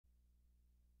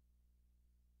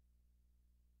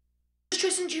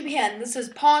Tristan here, and this is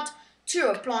part 2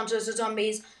 of Plants vs.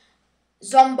 Zombies,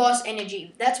 Zomboss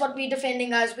Energy. That's what we're defending,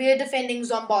 guys. We're defending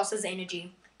Zomboss's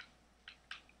energy.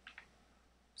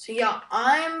 So yeah,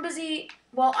 I'm busy.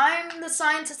 Well, I'm the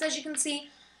scientist, as you can see,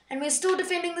 and we're still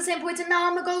defending the same point, and now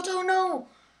I'm a goat. Oh no!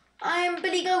 I'm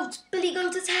Billy Goat. Billy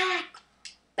Goat attack.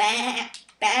 Bam!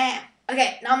 Bam!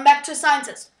 Okay, now I'm back to a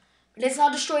scientist. Let's now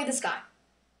destroy this guy.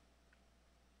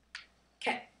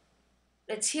 Okay.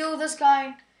 Let's heal this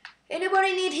guy.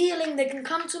 Anybody need healing, they can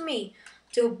come to me.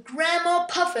 To Grandma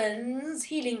Puffin's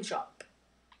healing shop.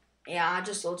 Yeah, I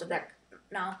just thought of that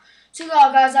now. So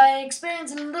yeah, guys, I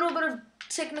experienced a little bit of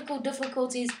technical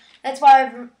difficulties. That's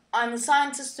why I'm a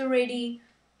scientist already.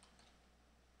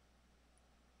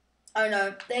 Oh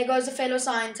no, there goes a fellow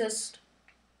scientist.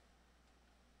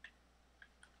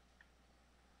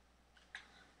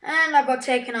 And I got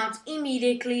taken out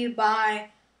immediately by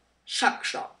Shock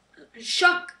Shot.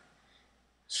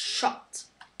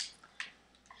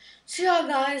 So yeah,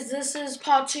 guys, this is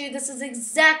part 2. This is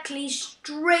exactly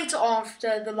straight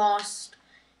after the last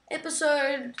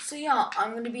episode. So yeah,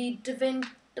 I'm going to be defending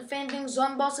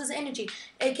Zomboss's energy,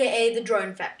 aka the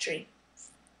drone factory.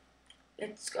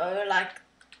 Let's go like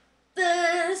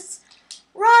this.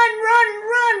 Run, run,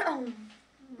 run! Oh,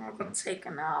 I got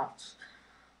taken out.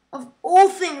 Of all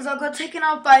things, I got taken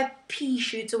out by a pea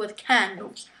shooter with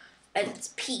candles. And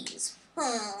it's peas.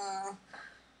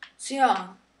 So yeah,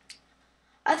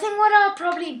 I think what I'll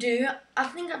probably do, I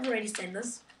think I've already said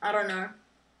this, I don't know.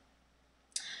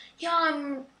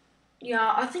 Yeah,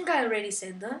 I think I already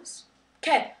said this.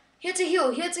 Okay, here to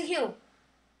heal, here to heal.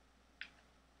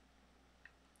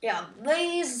 Yeah,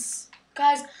 these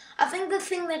guys, I think the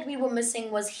thing that we were missing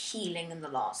was healing in the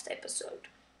last episode.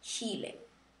 Healing.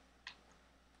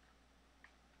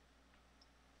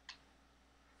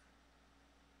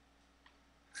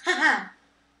 Haha.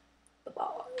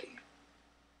 Bye-bye.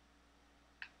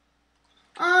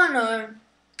 Oh no.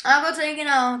 I got taken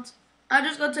out. I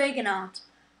just got taken out.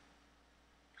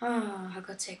 Oh, I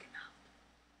got taken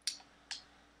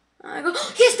out.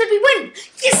 Yes, did we win?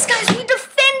 Yes, guys, we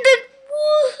defended.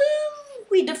 Woohoo!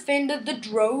 We defended the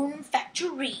drone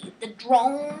factory. The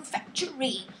drone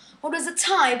factory. Well, it was a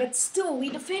tie, but still, we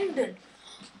defended.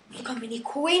 Look how many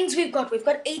coins we've got. We've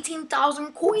got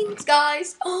 18,000 coins,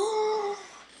 guys. Oh,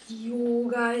 yo,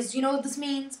 guys, you know what this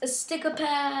means? A sticker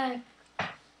pack.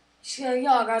 So,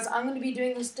 yeah, guys, I'm going to be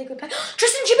doing a sticker pack.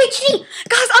 Tristan, GBT!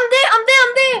 Guys, I'm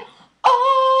there!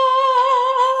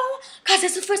 Oh! Guys,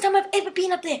 that's the first time I've ever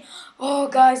been up there. Oh,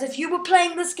 guys, if you were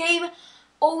playing this game,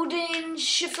 Odin,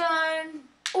 Chiffon,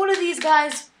 all of these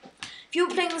guys, if you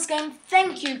were playing this game,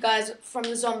 thank you, guys, from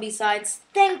the zombie sides.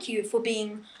 Thank you for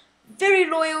being very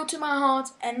loyal to my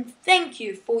heart, and thank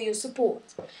you for your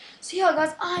support. So, yeah,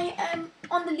 guys, I am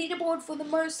on the leaderboard for the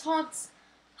most hearts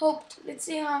helped. Let's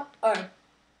see how... Oh.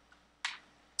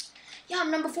 Yeah,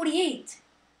 I'm number 48.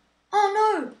 Oh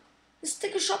no, the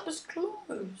sticker shop is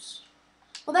closed.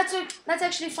 Well, that's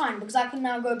actually fine because I can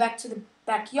now go back to the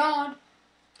backyard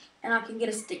and I can get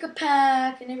a sticker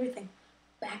pack and everything.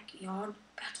 Backyard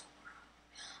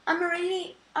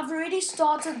battleground. I've already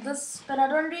started this, but I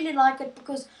don't really like it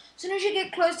because as soon as you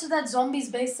get close to that zombies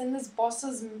base, then there's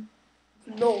bosses and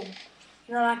lore.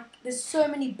 You know, like there's so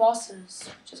many bosses,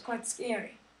 which is quite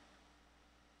scary.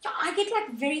 Yeah, I get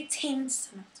like very tense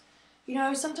in it. You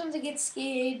know, sometimes I get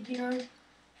scared, you know,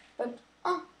 but,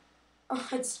 oh,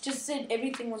 it's just said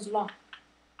everything was locked.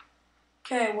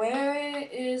 Okay, where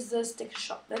is the sticker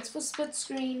shop? That's for split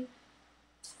screen.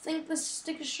 I think the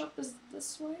sticker shop is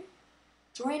this way.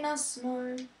 Join us,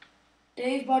 no.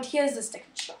 Dave Bot, here's the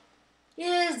sticker shop.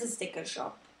 Here's the sticker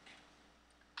shop.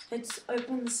 Let's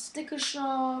open the sticker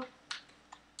shop.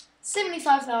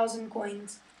 75,000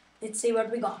 coins. Let's see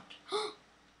what we got.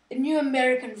 A new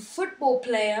American football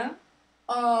player.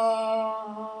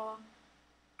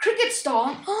 Cricket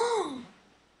star.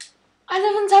 I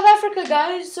live in South Africa,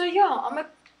 guys. So yeah,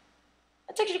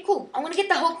 it's actually cool. I'm gonna get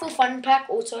the hopeful fun pack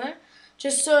also,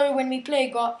 just so when we play,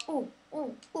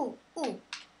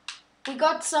 we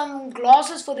got some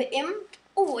glasses for the imp.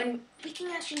 Oh, and we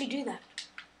can actually do that.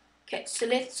 Okay, so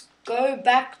let's go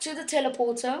back to the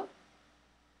teleporter.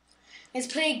 Let's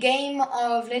play a game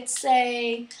of, let's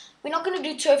say, we're not going to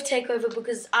do Turf Takeover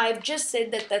because I've just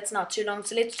said that that's not too long.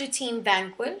 So let's do Team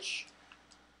Vanquish.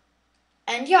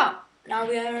 And yeah, now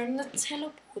we are in the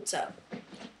teleporter.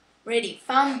 Ready,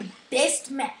 found the best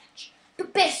match. The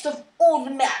best of all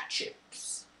the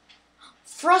matchups.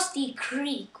 Frosty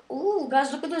Creek. Ooh,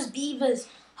 guys, look at those beavers.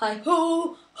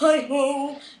 Hi-ho,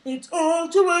 it's all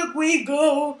to work we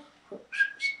go.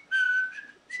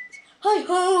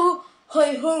 Hi-ho.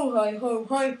 Hi ho, hi ho,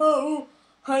 hi ho,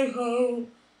 hi ho.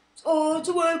 Oh,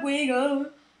 to work we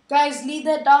go. Guys, leave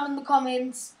that down in the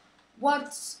comments.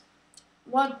 What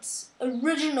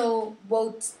original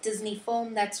Walt Disney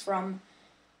film that's from.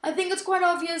 I think it's quite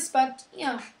obvious, but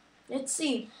yeah, let's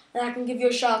see. And I can give you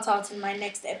a shout out in my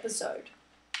next episode.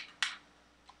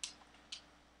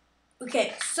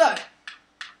 Okay, so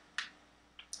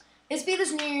let's be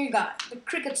this new guy, the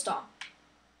cricket star.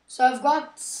 So I've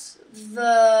got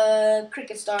the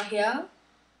cricket star here,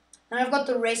 and I've got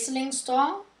the wrestling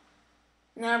star,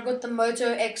 and then I've got the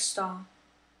Moto X star.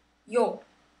 Yo.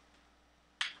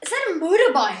 Is that a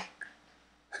motorbike?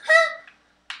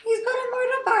 He's got a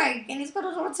motorbike and he's got a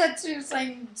little tattoo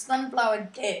saying Sunflower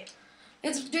Day.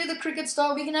 Let's do the cricket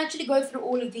star. We can actually go through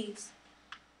all of these.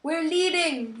 We're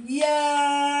leading!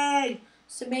 Yay!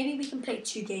 So maybe we can play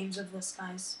 2 games of this,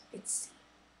 guys. Let's see.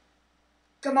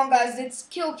 Come on, guys. Let's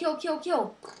kill.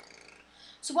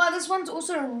 So why this one's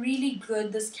also really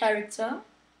good, this character,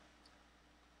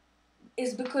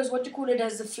 is because what you call it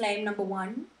has the flame, number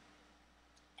 1.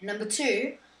 And number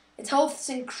 2, its health is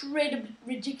incredibly,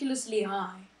 ridiculously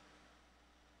high.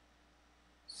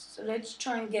 So let's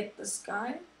try and get this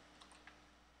guy.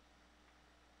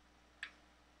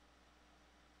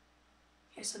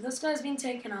 Okay, so this guy's been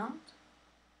taken out.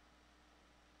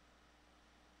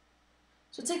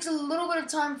 So it takes a little bit of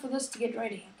time for this to get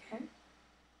ready, okay?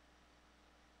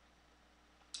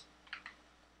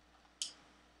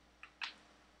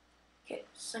 Okay,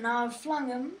 so now I've flung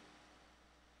him.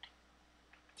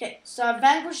 Okay, so I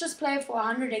vanquished this player for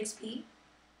 100 XP.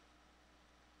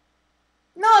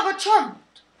 No, I got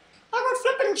chomped. I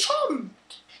got flippin'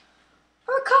 chomped.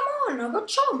 Oh, come on, I got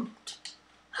chomped.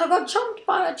 I got chomped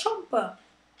by a chomper.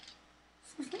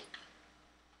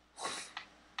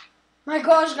 My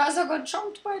gosh, guys, I got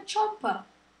chomped by a chomper.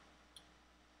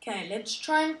 Okay, let's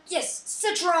try and... Yes,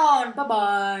 Citron!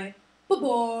 Bye-bye.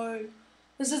 Bye-bye.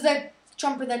 This is that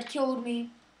chomper that killed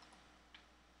me.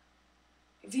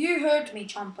 If you hurt me,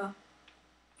 chomper.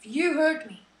 If you hurt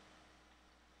me.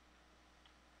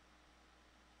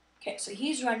 Okay, so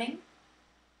he's running.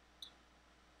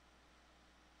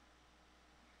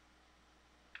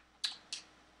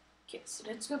 Okay, so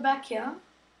let's go back here.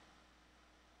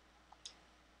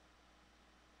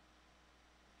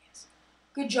 Yes.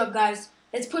 Good job, guys.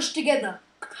 Let's push together.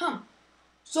 Come.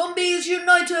 Zombies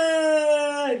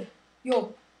united!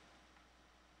 Yo.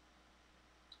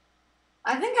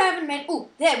 I think I haven't made... Oh,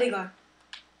 there we go.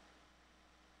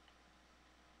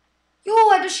 Yo,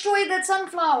 I destroyed that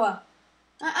sunflower.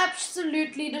 I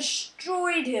absolutely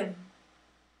destroyed him.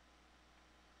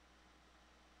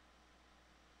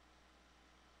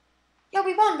 Yeah,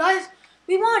 we won, guys.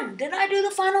 We won. Did I do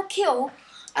the final kill?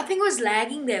 I think it was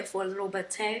lagging there for a little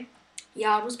bit, hey?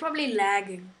 Yeah, it was probably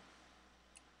lagging.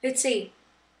 Let's see.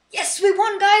 Yes, we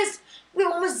won, guys.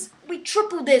 We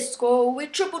tripled their score. We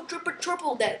tripled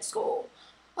that score.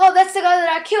 Oh, that's the guy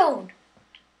that I killed.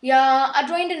 Yeah, I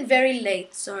joined in very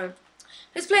late, so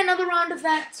let's play another round of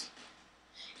that.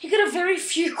 You got a very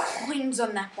few coins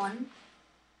on that one.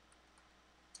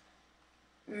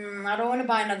 I don't want to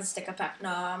buy another sticker pack. No,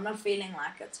 I'm not feeling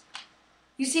like it.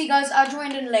 You see, guys, I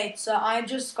joined in late, so I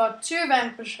just got 2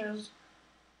 vanquishes.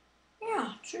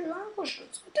 Yeah, 2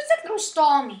 vanquishes. What does that little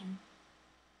star mean?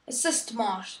 Assist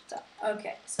master.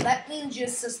 Okay, so that means you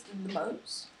assisted the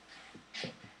most.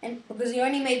 And because he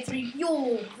only made 3.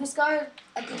 Yo, this guy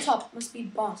at the top must be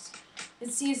boss.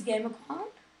 Let's see his gamer card.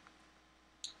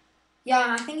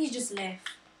 Yeah, I think he just left.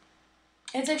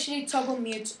 Let's actually toggle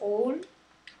mute all.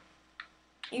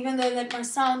 Even though that my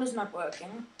sound is not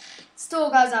working.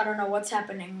 Still, guys, I don't know what's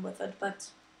happening with it, but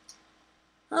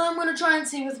I'm going to try and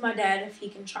see with my dad if he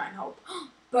can try and help.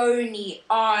 Boney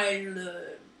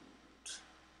Island.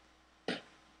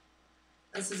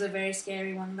 This is a very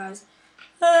scary one, guys.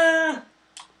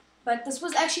 But this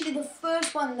was actually the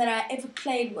first one that I ever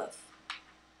played with.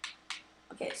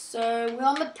 Okay, so we're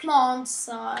on the plant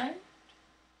side.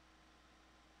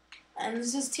 And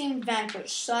this is Team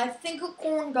Vanquish. So I think a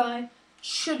corn guy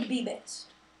should be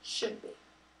best. Should be.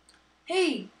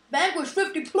 Hey, Vanquish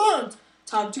 50 plants.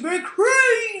 Time to go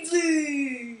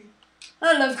crazy.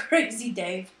 I love Crazy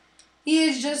Dave. He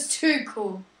is just too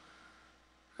cool.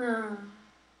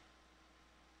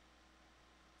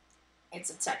 Let's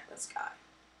attack this guy.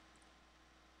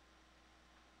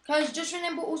 Guys, just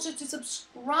remember also to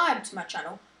subscribe to my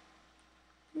channel.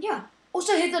 Yeah.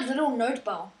 Also hit the little note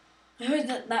bell. I heard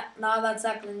that now that's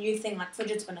like the new thing, like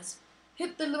fidget spinners.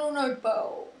 Hit the little note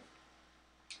bell.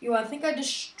 Yo, I think I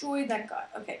destroyed that guy.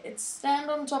 Okay, let's stand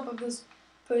on top of this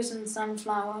person's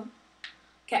sunflower.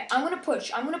 Okay, I'm gonna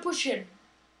push. I'm gonna push in.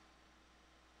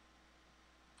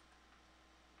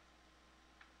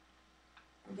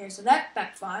 Okay, so that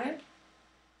backfired.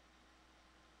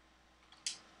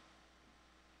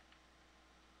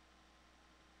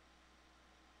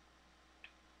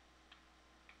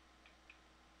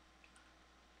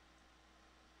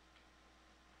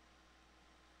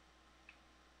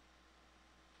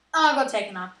 I got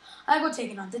taken out. I got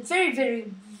taken out. It's very,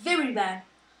 very, very bad.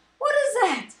 What is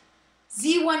that?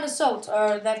 Z1 assault.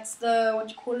 That's the, what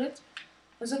you call it?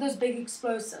 Those are those big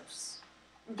explosives.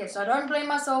 Okay, so I don't blame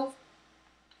myself.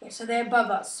 Okay, so they're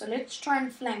above us. So let's try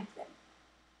and flank them.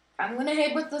 I'm going to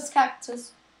head with this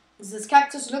cactus. Because this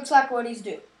cactus looks like what he's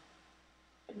doing.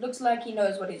 It looks like he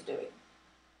knows what he's doing.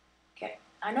 Okay,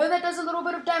 I know that does a little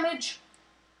bit of damage.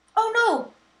 Oh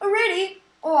no! Already?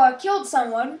 Oh, I killed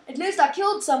someone. At least I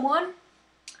killed someone.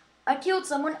 I killed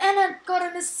someone and I got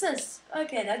an assist.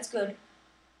 Okay, that's good.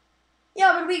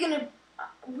 Yeah, but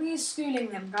we're schooling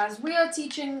them, guys. We are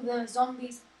teaching the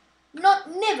zombies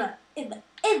never, ever,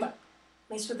 ever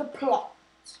mess with the plot.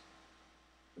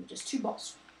 We're just too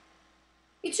boss.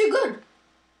 You're too good.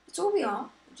 That's all we are.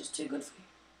 We're just too good for you.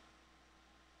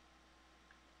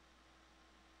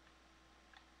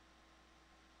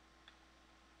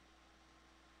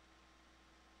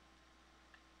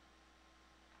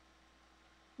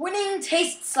 Winning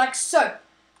tastes like soap.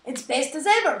 It's best as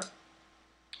ever.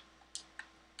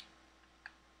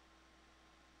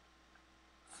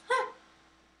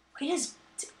 Why does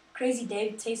Crazy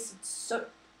Dave taste soap?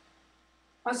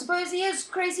 I suppose he is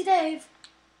Crazy Dave.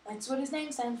 That's what his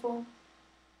name stands for.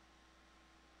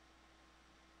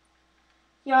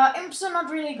 Yeah, imps are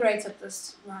not really great at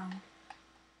this round.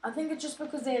 I think it's just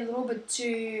because they're a little bit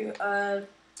too,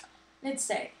 let's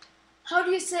say, how do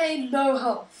you say low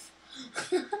health?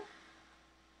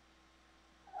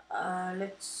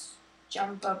 Let's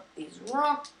jump up these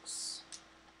rocks.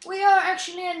 We are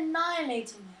actually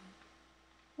annihilating them.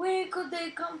 Where could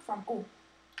they come from? Oh,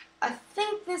 I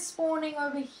think they're spawning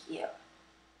over here.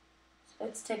 So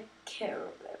let's take care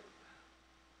of them.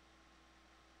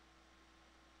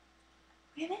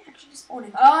 Where are they actually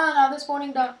spawning? Oh, now they're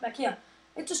spawning down back here.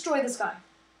 Let's destroy this guy.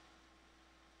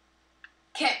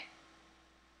 Okay.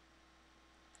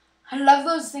 I love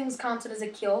those things counted as a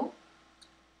kill.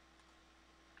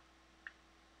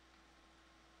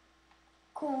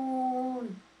 Cool.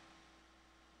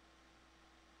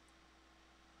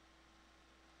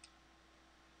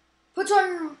 Put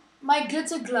on my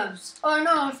glitter gloves. Oh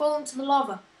no, I fell into the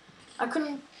lava. I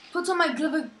couldn't put on my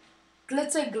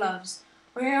glitter gloves.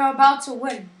 We're about to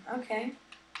win. Okay.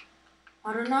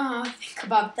 I don't know how I think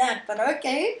about that, but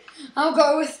okay. I'll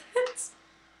go with it.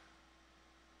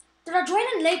 Did I join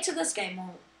in late to this game?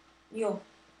 Or, yo,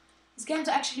 this game's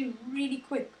actually really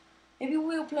quick. Maybe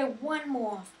we'll play one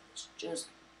more after this. Just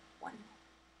one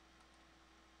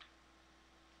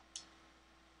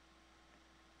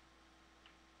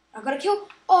more. I got a kill.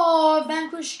 Oh,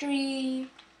 vanquish streak.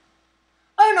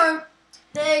 Oh no.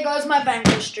 There goes my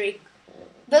vanquish streak.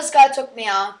 This guy took me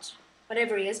out.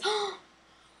 Whatever he is.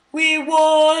 We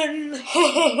won!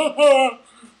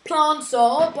 Plants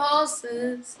are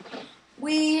bosses.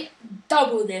 We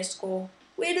doubled their score.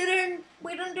 We didn't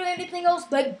do anything else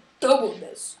but double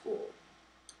their score.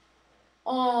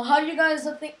 Oh, what you guys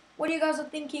are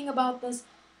thinking about this?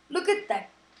 Look at that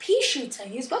pea shooter.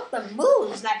 He's got the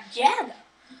moves like Jagger.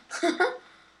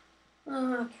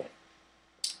 Okay.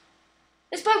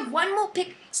 Let's buy one more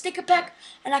sticker pack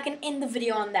and I can end the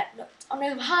video on that note. On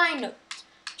a high note.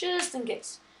 Just in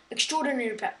case.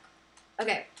 Extraordinary pack.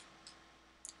 Okay.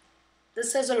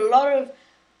 This has a lot of,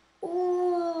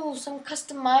 ooh, some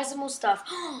customizable stuff.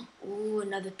 Ooh,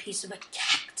 another piece of a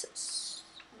cactus.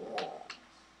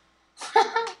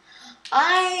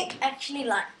 I actually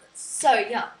like this. So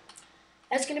yeah,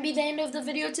 that's gonna be the end of the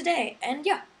video today. And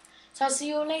yeah, so I'll see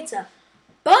you all later.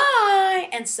 Bye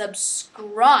and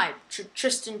subscribe to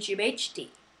Tristan Tube HD.